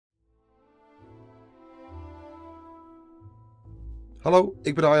Hallo,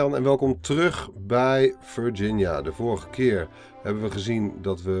 ik ben Arjan en welkom terug bij Virginia. De vorige keer hebben we gezien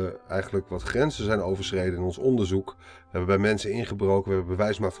dat we eigenlijk wat grenzen zijn overschreden in ons onderzoek. We hebben bij mensen ingebroken, we hebben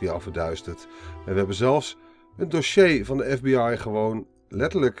bewijsmateriaal verduisterd. En we hebben zelfs een dossier van de FBI gewoon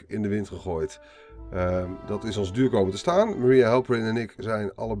letterlijk in de wind gegooid. Dat is ons duur komen te staan. Maria Halperin en ik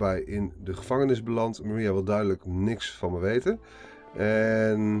zijn allebei in de gevangenis beland. Maria wil duidelijk niks van me weten.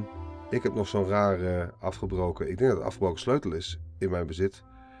 En ik heb nog zo'n rare afgebroken, ik denk dat het afgebroken sleutel is, in mijn bezit.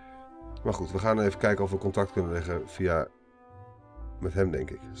 Maar goed, we gaan even kijken of we contact kunnen leggen via met hem, denk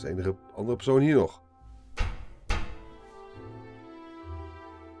ik. Dat is de enige andere persoon hier nog.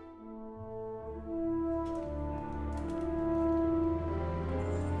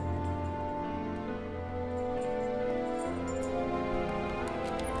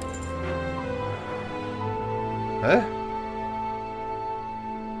 Hè?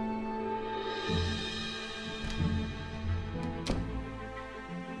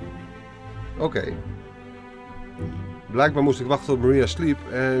 Oké. Blijkbaar moest ik wachten tot Maria sliep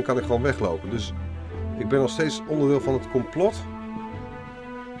en kan ik gewoon weglopen. Dus ik ben nog steeds onderdeel van het complot.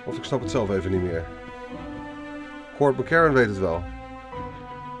 Of ik snap het zelf even niet meer. Court McCarran weet het wel.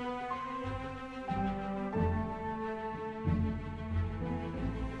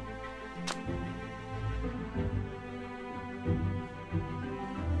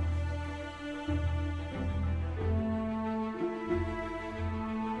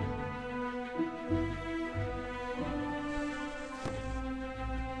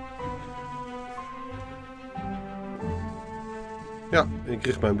 Ja, ik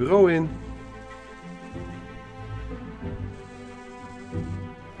richt mijn bureau in.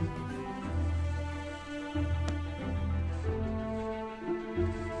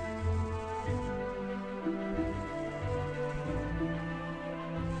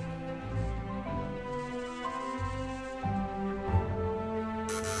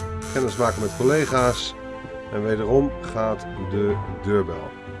 Kennis maken met collega's. En wederom gaat de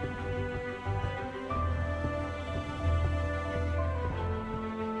deurbel.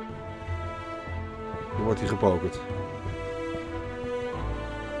 Dan wordt hij gepokerd.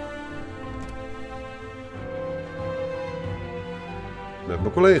 Met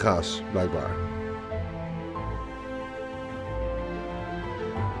mijn collega's, blijkbaar.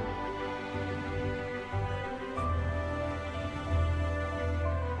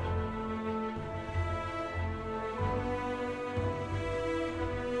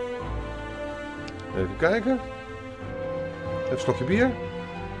 Even kijken. Even een slokje bier.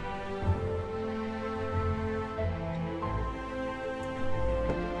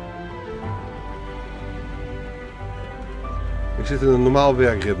 Ik zit in een normaal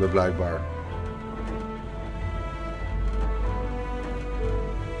werkritme blijkbaar.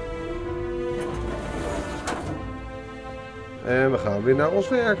 En we gaan weer naar ons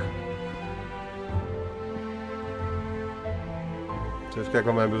werk. Even kijken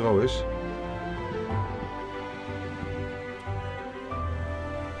waar mijn bureau is.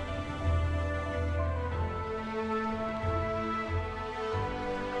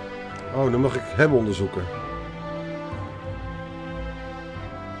 Oh, dan mag ik hem onderzoeken.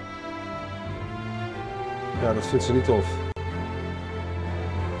 Ja, dat vindt ze niet tof.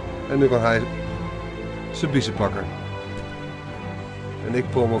 En nu kan hij zijn biezen pakken. En ik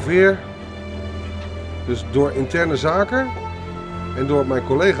promoveer. Dus door interne zaken en door mijn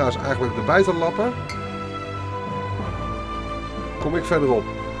collega's eigenlijk erbij te lappen, kom ik verderop.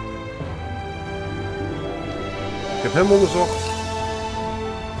 Ik heb hem onderzocht.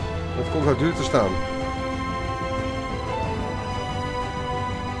 Dat komt uit duur te staan.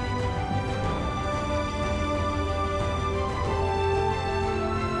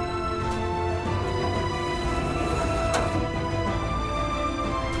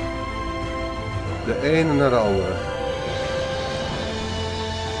 De ene naar de andere.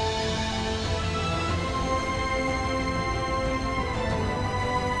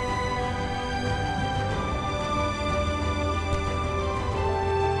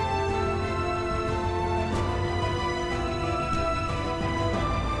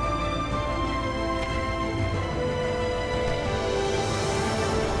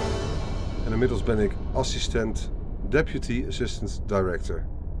 En inmiddels ben ik assistent, deputy assistant director.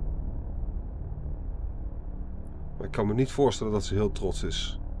 Maar ik kan me niet voorstellen dat ze heel trots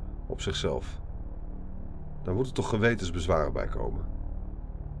is op zichzelf. Daar moeten toch gewetensbezwaren bij komen.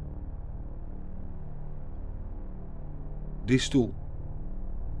 Die stoel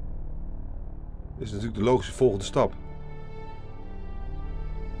is natuurlijk de logische volgende stap.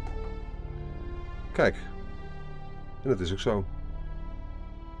 Kijk, en dat is ook zo.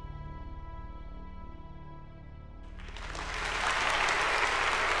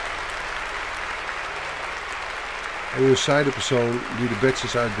 En nu is zij de persoon die de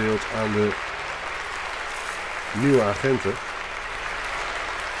badges uitdeelt aan de nieuwe agenten.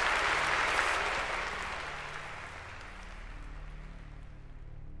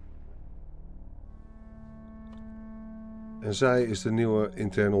 En zij is de nieuwe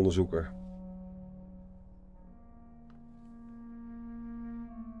interne onderzoeker.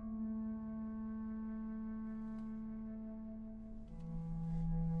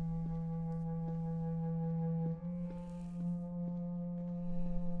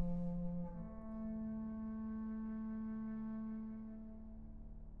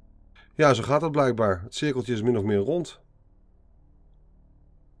 Ja, zo gaat het blijkbaar. Het cirkeltje is min of meer rond.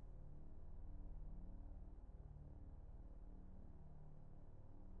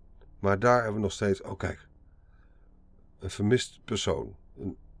 Maar daar hebben we nog steeds... Oh, kijk. Een vermist persoon.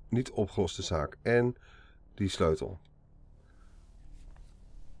 Een niet opgeloste zaak. En die sleutel.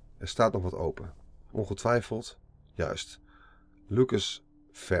 Er staat nog wat open. Ongetwijfeld. Juist. Lucas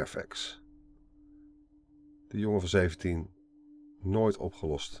Fairfax. De jongen van 17. Nooit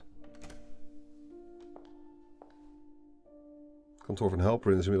opgelost. Het kantoor van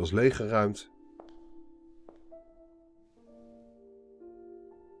Halperin is inmiddels leeggeruimd.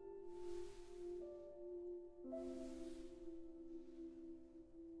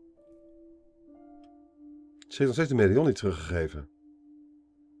 Ze heeft nog steeds de medaillon niet teruggegeven.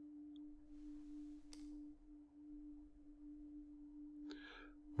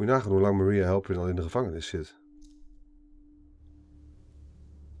 Moet je nagaan hoe lang Maria Halperin al in de gevangenis zit.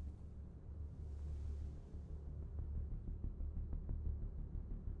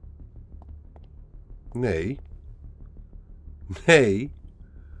 Nee. Nee.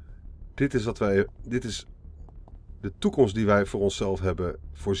 Dit is de toekomst die wij voor onszelf hebben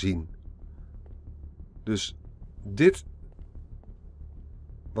voorzien. Dus dit,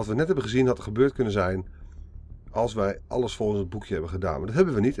 wat we net hebben gezien, had er gebeurd kunnen zijn als wij alles volgens het boekje hebben gedaan. Maar dat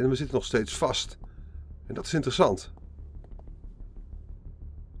hebben we niet en we zitten nog steeds vast. En dat is interessant.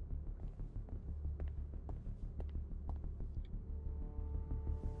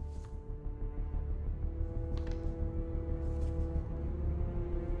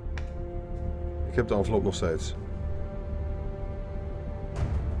 Ik heb de envelop nog steeds.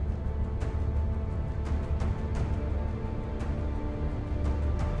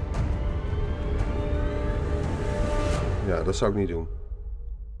 Ja, dat zou ik niet doen.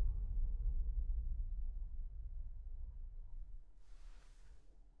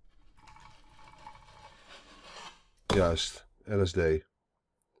 Juist, LSD.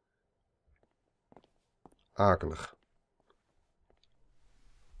 Akelig.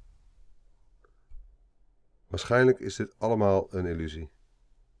 Waarschijnlijk is dit allemaal een illusie.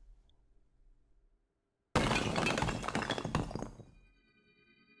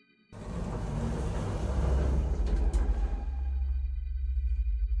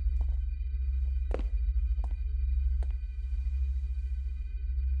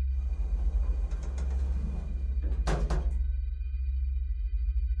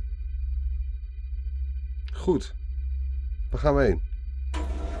 Goed. Waar gaan we heen?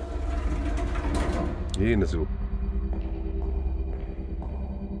 Hier naartoe.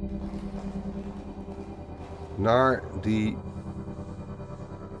 Naar die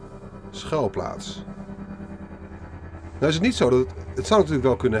schuilplaats. Nou is het niet zo dat het zou natuurlijk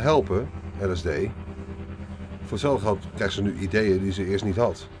wel kunnen helpen, LSD. Voor hetzelfde geld krijgt ze nu ideeën die ze eerst niet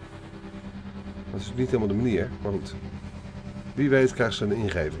had. Dat is niet helemaal de manier, maar goed. Wie weet krijgt ze een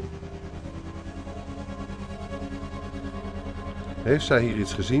ingeving. Heeft zij hier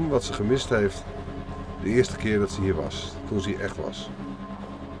iets gezien wat ze gemist heeft de eerste keer dat ze hier was, toen ze hier echt was?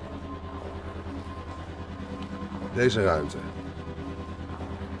 Deze ruimte.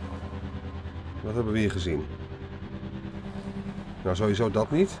 Wat hebben we hier gezien? Nou, sowieso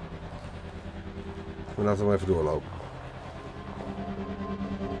dat niet. Maar laten we maar even doorlopen.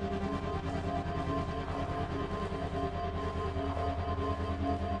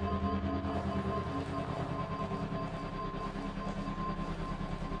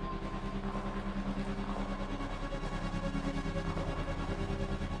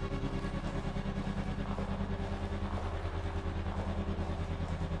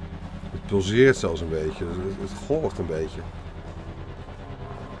 Het pulseert zelfs een beetje. Het golft een beetje.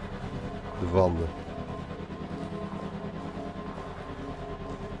 De wanden.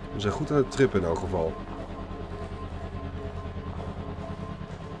 We zijn goed aan het trippen in elk geval.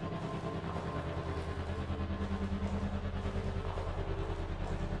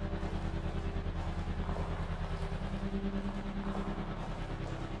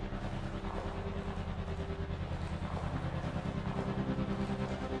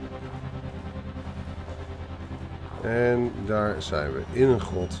 En daar zijn we, in een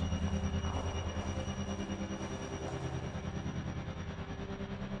grot.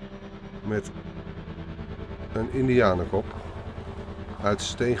 Met een indianenkop. Uit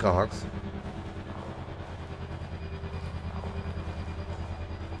steen gehakt.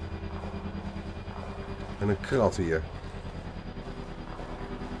 En een krat hier.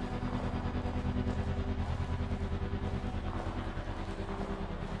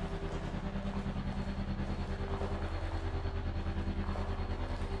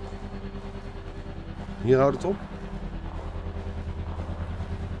 Hier houdt het op.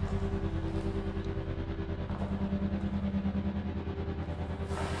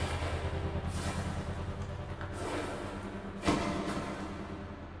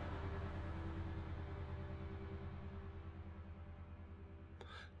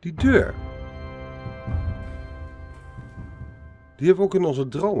 Die deur. Die hebben we ook in onze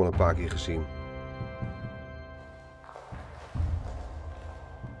dromen een paar keer gezien.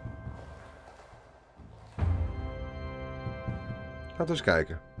 Laten we eens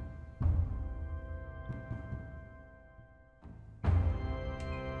kijken.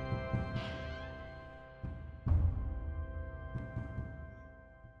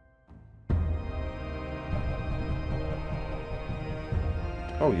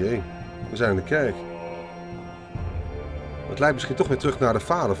 Oh jee, we zijn in de kerk. Het lijkt misschien toch weer terug naar de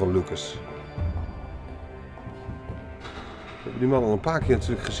vader van Lucas. We hebben die man al een paar keer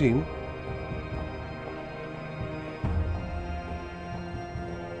natuurlijk gezien.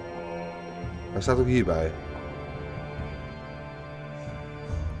 Hij staat ook hierbij.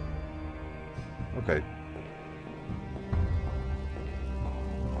 Oké.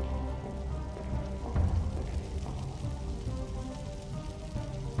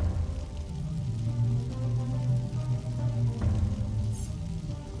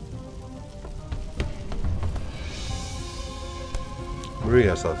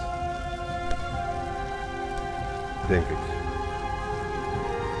 Maria is dat. Denk ik.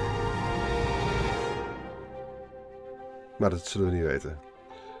 Maar dat zullen we niet weten.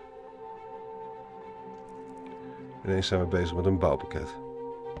 Ineens zijn we bezig met een bouwpakket.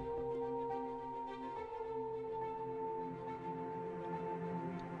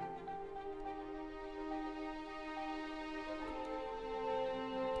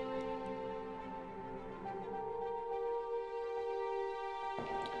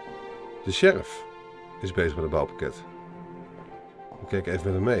 De sheriff is bezig met een bouwpakket. We kijken even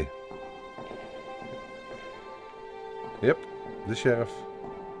met hem mee. Yep, de sheriff.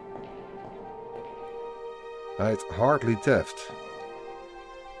 Hij heet Hardly Theft.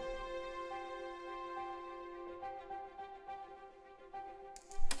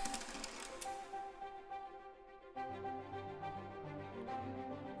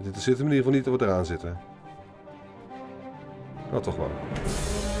 Dit zit hem in ieder geval niet dat we eraan zitten. Nou, toch wel.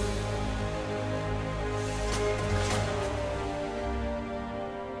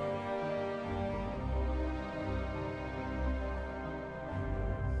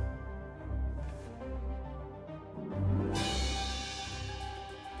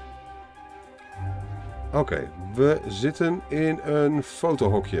 Oké, we zitten in een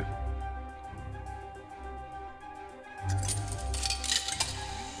fotohokje.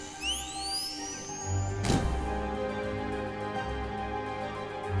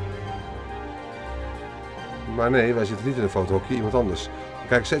 Maar nee, wij zitten niet in een fotohokje, iemand anders. We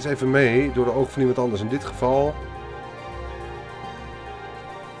kijken steeds even mee door de ogen van iemand anders. In dit geval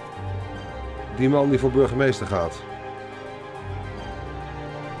die man die voor burgemeester gaat.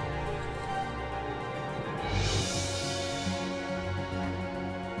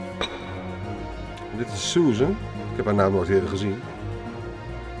 Dit is Susan. Ik heb haar naam nooit eerder gezien.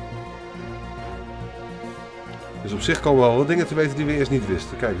 Dus op zich komen we wel wat dingen te weten die we eerst niet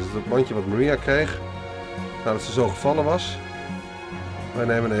wisten. Kijk, dus dat mandje wat Maria kreeg. Nadat ze zo gevallen was. Wij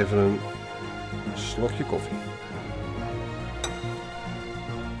nemen even een slokje koffie.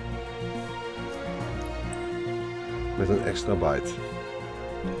 Met een extra bite.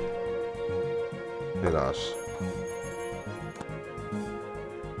 Helaas.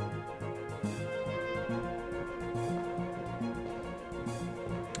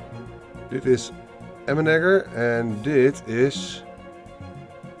 Dit is Emmenegger en dit is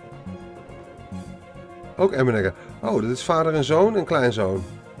ook Emmenegger. Oh, dit is vader en zoon en kleinzoon.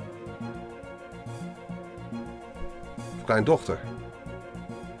 Of kleindochter.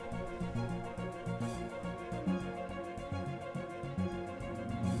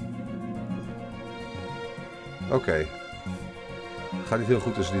 Oké. Gaat niet heel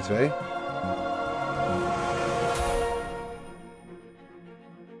goed tussen die twee.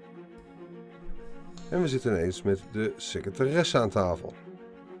 En we zitten ineens met de secretaresse aan tafel.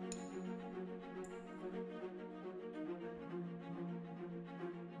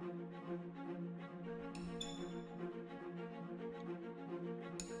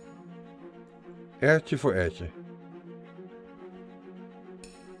 Ertje voor ertje.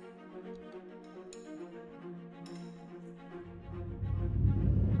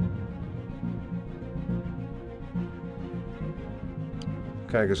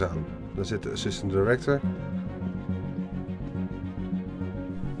 Kijk eens aan. Daar zit de assistant director.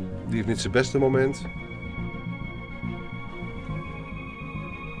 Die heeft niet zijn beste moment.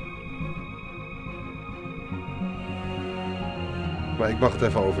 Maar ik mag het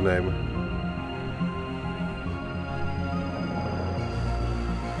even overnemen.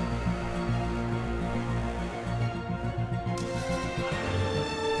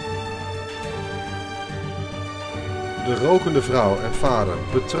 De rokende vrouw en vader,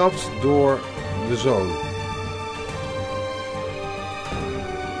 betrapt door de zoon.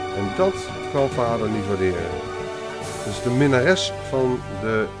 En dat kan vader niet waarderen. Dus de minnares van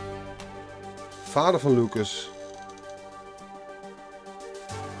de vader van Lucas.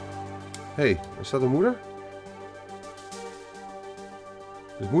 Hé, is dat een moeder?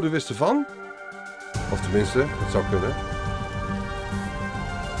 Dus moeder wist ervan? Of tenminste, het zou kunnen.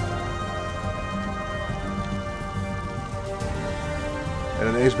 En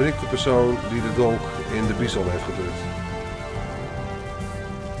ineens ben ik de persoon die de dolk in de bison heeft gedrukt.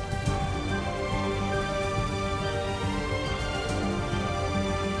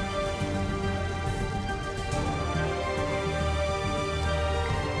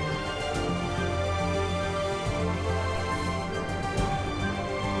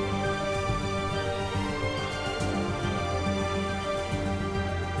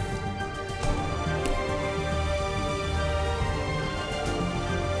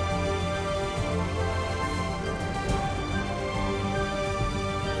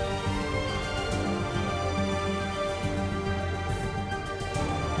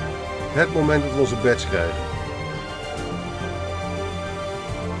 Het moment dat we onze badge krijgen.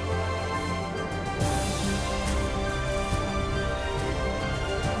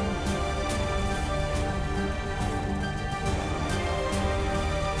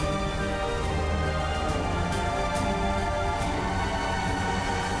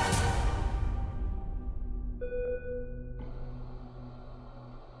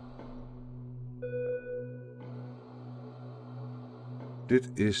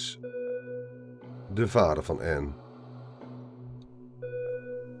 Dit is de vader van Anne.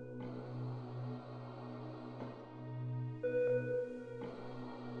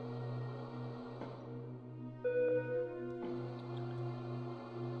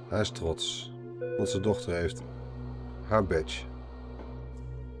 Hij is trots, want zijn dochter heeft haar badge.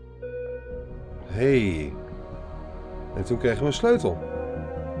 Hey. En toen kregen we een sleutel.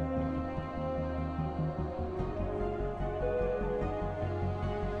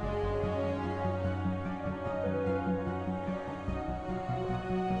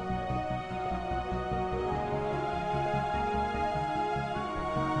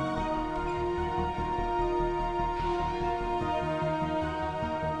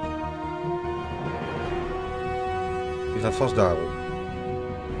 Die gaat vast daarop.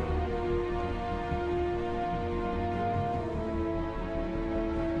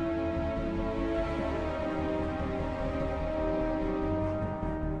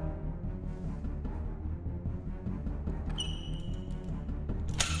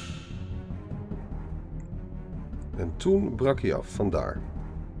 En toen brak hij af van daar.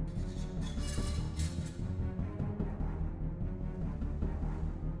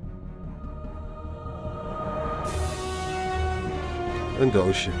 Een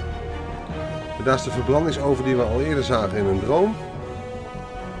doosje. En daar is de verbrandingsoven die we al eerder zagen in een droom.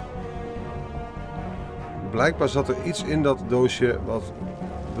 Blijkbaar zat er iets in dat doosje wat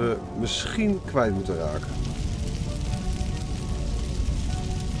we misschien kwijt moeten raken.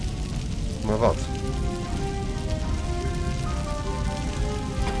 Maar wat?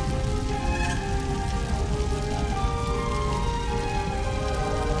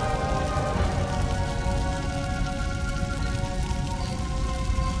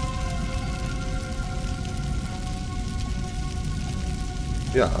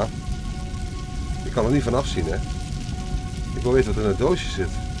 Ja, ik kan er niet van afzien, hè. Ik wil weten wat er in het doosje zit.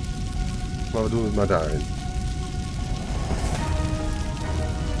 Maar we doen het maar daarin.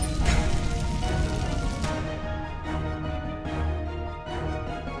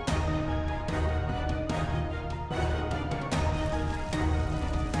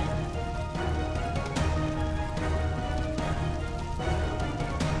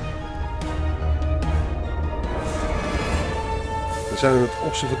 zijn in het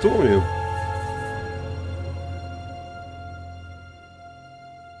observatorium.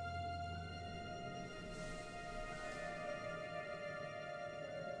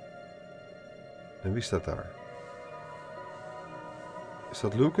 En wie staat daar? Is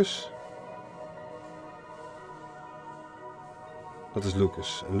dat Lucas? Dat is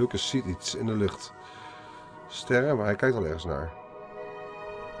Lucas. En Lucas ziet iets in de lucht. Sterren, maar hij kijkt al ergens naar.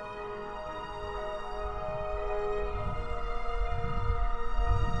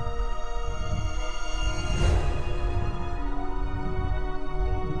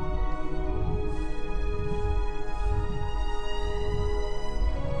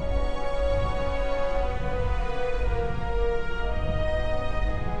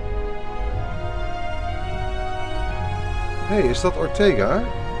 Hé, is dat Ortega?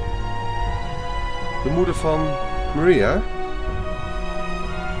 De moeder van Maria?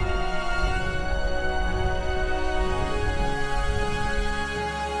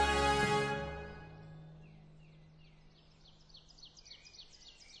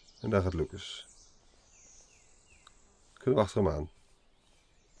 En daar gaat Lucas. Kunnen we achter hem aan?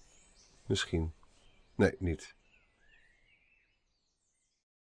 Misschien. Nee, niet.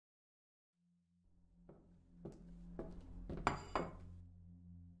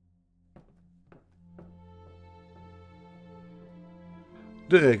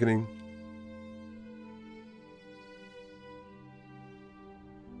 De rekening.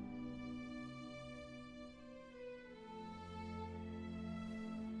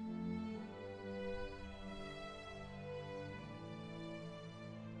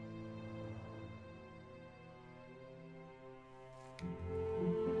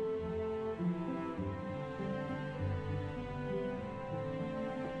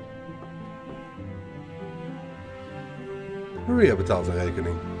 Maria betaalt de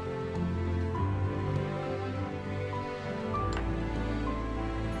rekening.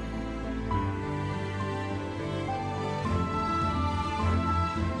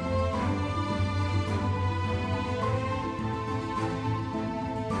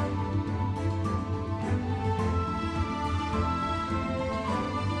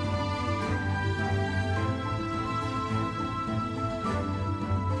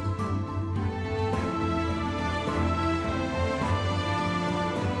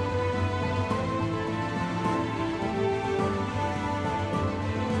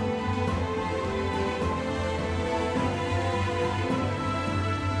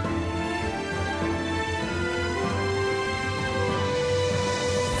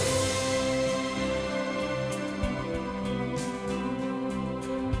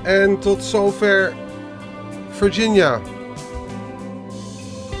 En tot zover Virginia.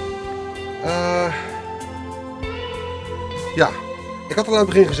 Ja, ik had al aan het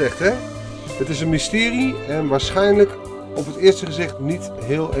begin gezegd, hè. Het is een mysterie en waarschijnlijk op het eerste gezicht niet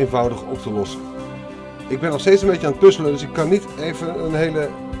heel eenvoudig op te lossen. Ik ben nog steeds een beetje aan het puzzelen, dus ik kan niet even een hele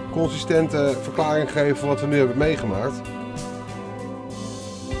consistente verklaring geven van wat we nu hebben meegemaakt.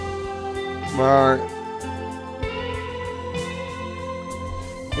 Maar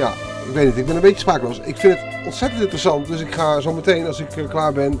ja, ik weet niet, ik ben een beetje sprakeloos. Ik vind het ontzettend interessant, dus ik ga zo meteen, als ik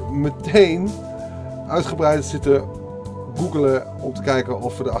klaar ben, meteen uitgebreid zitten googlen om te kijken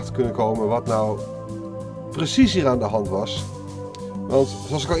of we erachter kunnen komen wat nou precies hier aan de hand was. Want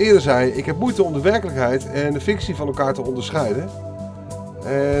zoals ik al eerder zei, ik heb moeite om de werkelijkheid en de fictie van elkaar te onderscheiden.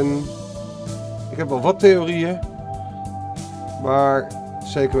 En ik heb wel wat theorieën, maar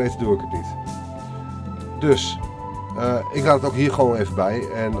zeker weten doe ik het niet. Dus ik laat het ook hier gewoon even bij.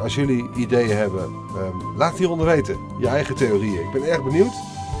 En als jullie ideeën hebben, laat het hieronder weten. Je eigen theorieën. Ik ben erg benieuwd.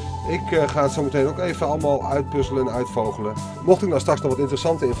 Ik ga het zo meteen ook even allemaal uitpuzzelen en uitvogelen. Mocht ik nou straks nog wat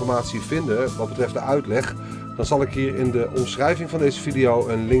interessante informatie vinden wat betreft de uitleg, dan zal ik hier in de omschrijving van deze video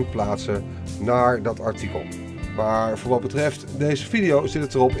een link plaatsen naar dat artikel. Maar voor wat betreft deze video zit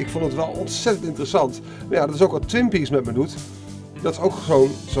het erop. Ik vond het wel ontzettend interessant. Maar ja, dat is ook wat Twin Peaks met me doet. Dat is ook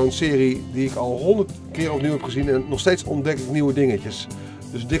zo'n serie die ik al 100 keer opnieuw heb gezien en nog steeds ontdek ik nieuwe dingetjes.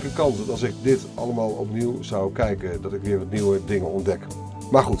 Dus dikke kans dat als ik dit allemaal opnieuw zou kijken, dat ik weer wat nieuwe dingen ontdek.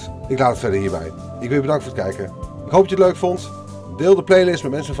 Maar goed, ik laat het verder hierbij. Ik wil je bedanken voor het kijken. Ik hoop dat je het leuk vond. Deel de playlist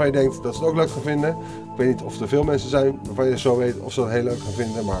met mensen waarvan je denkt dat ze het ook leuk gaan vinden. Ik weet niet of er veel mensen zijn waarvan je zo weet of ze dat heel leuk gaan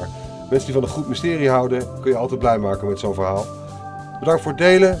vinden. Maar mensen die van een goed mysterie houden, kun je altijd blij maken met zo'n verhaal. Bedankt voor het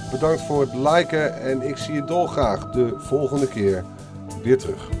delen, bedankt voor het liken en ik zie je dolgraag de volgende keer weer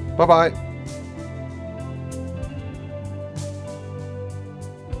terug. Bye bye!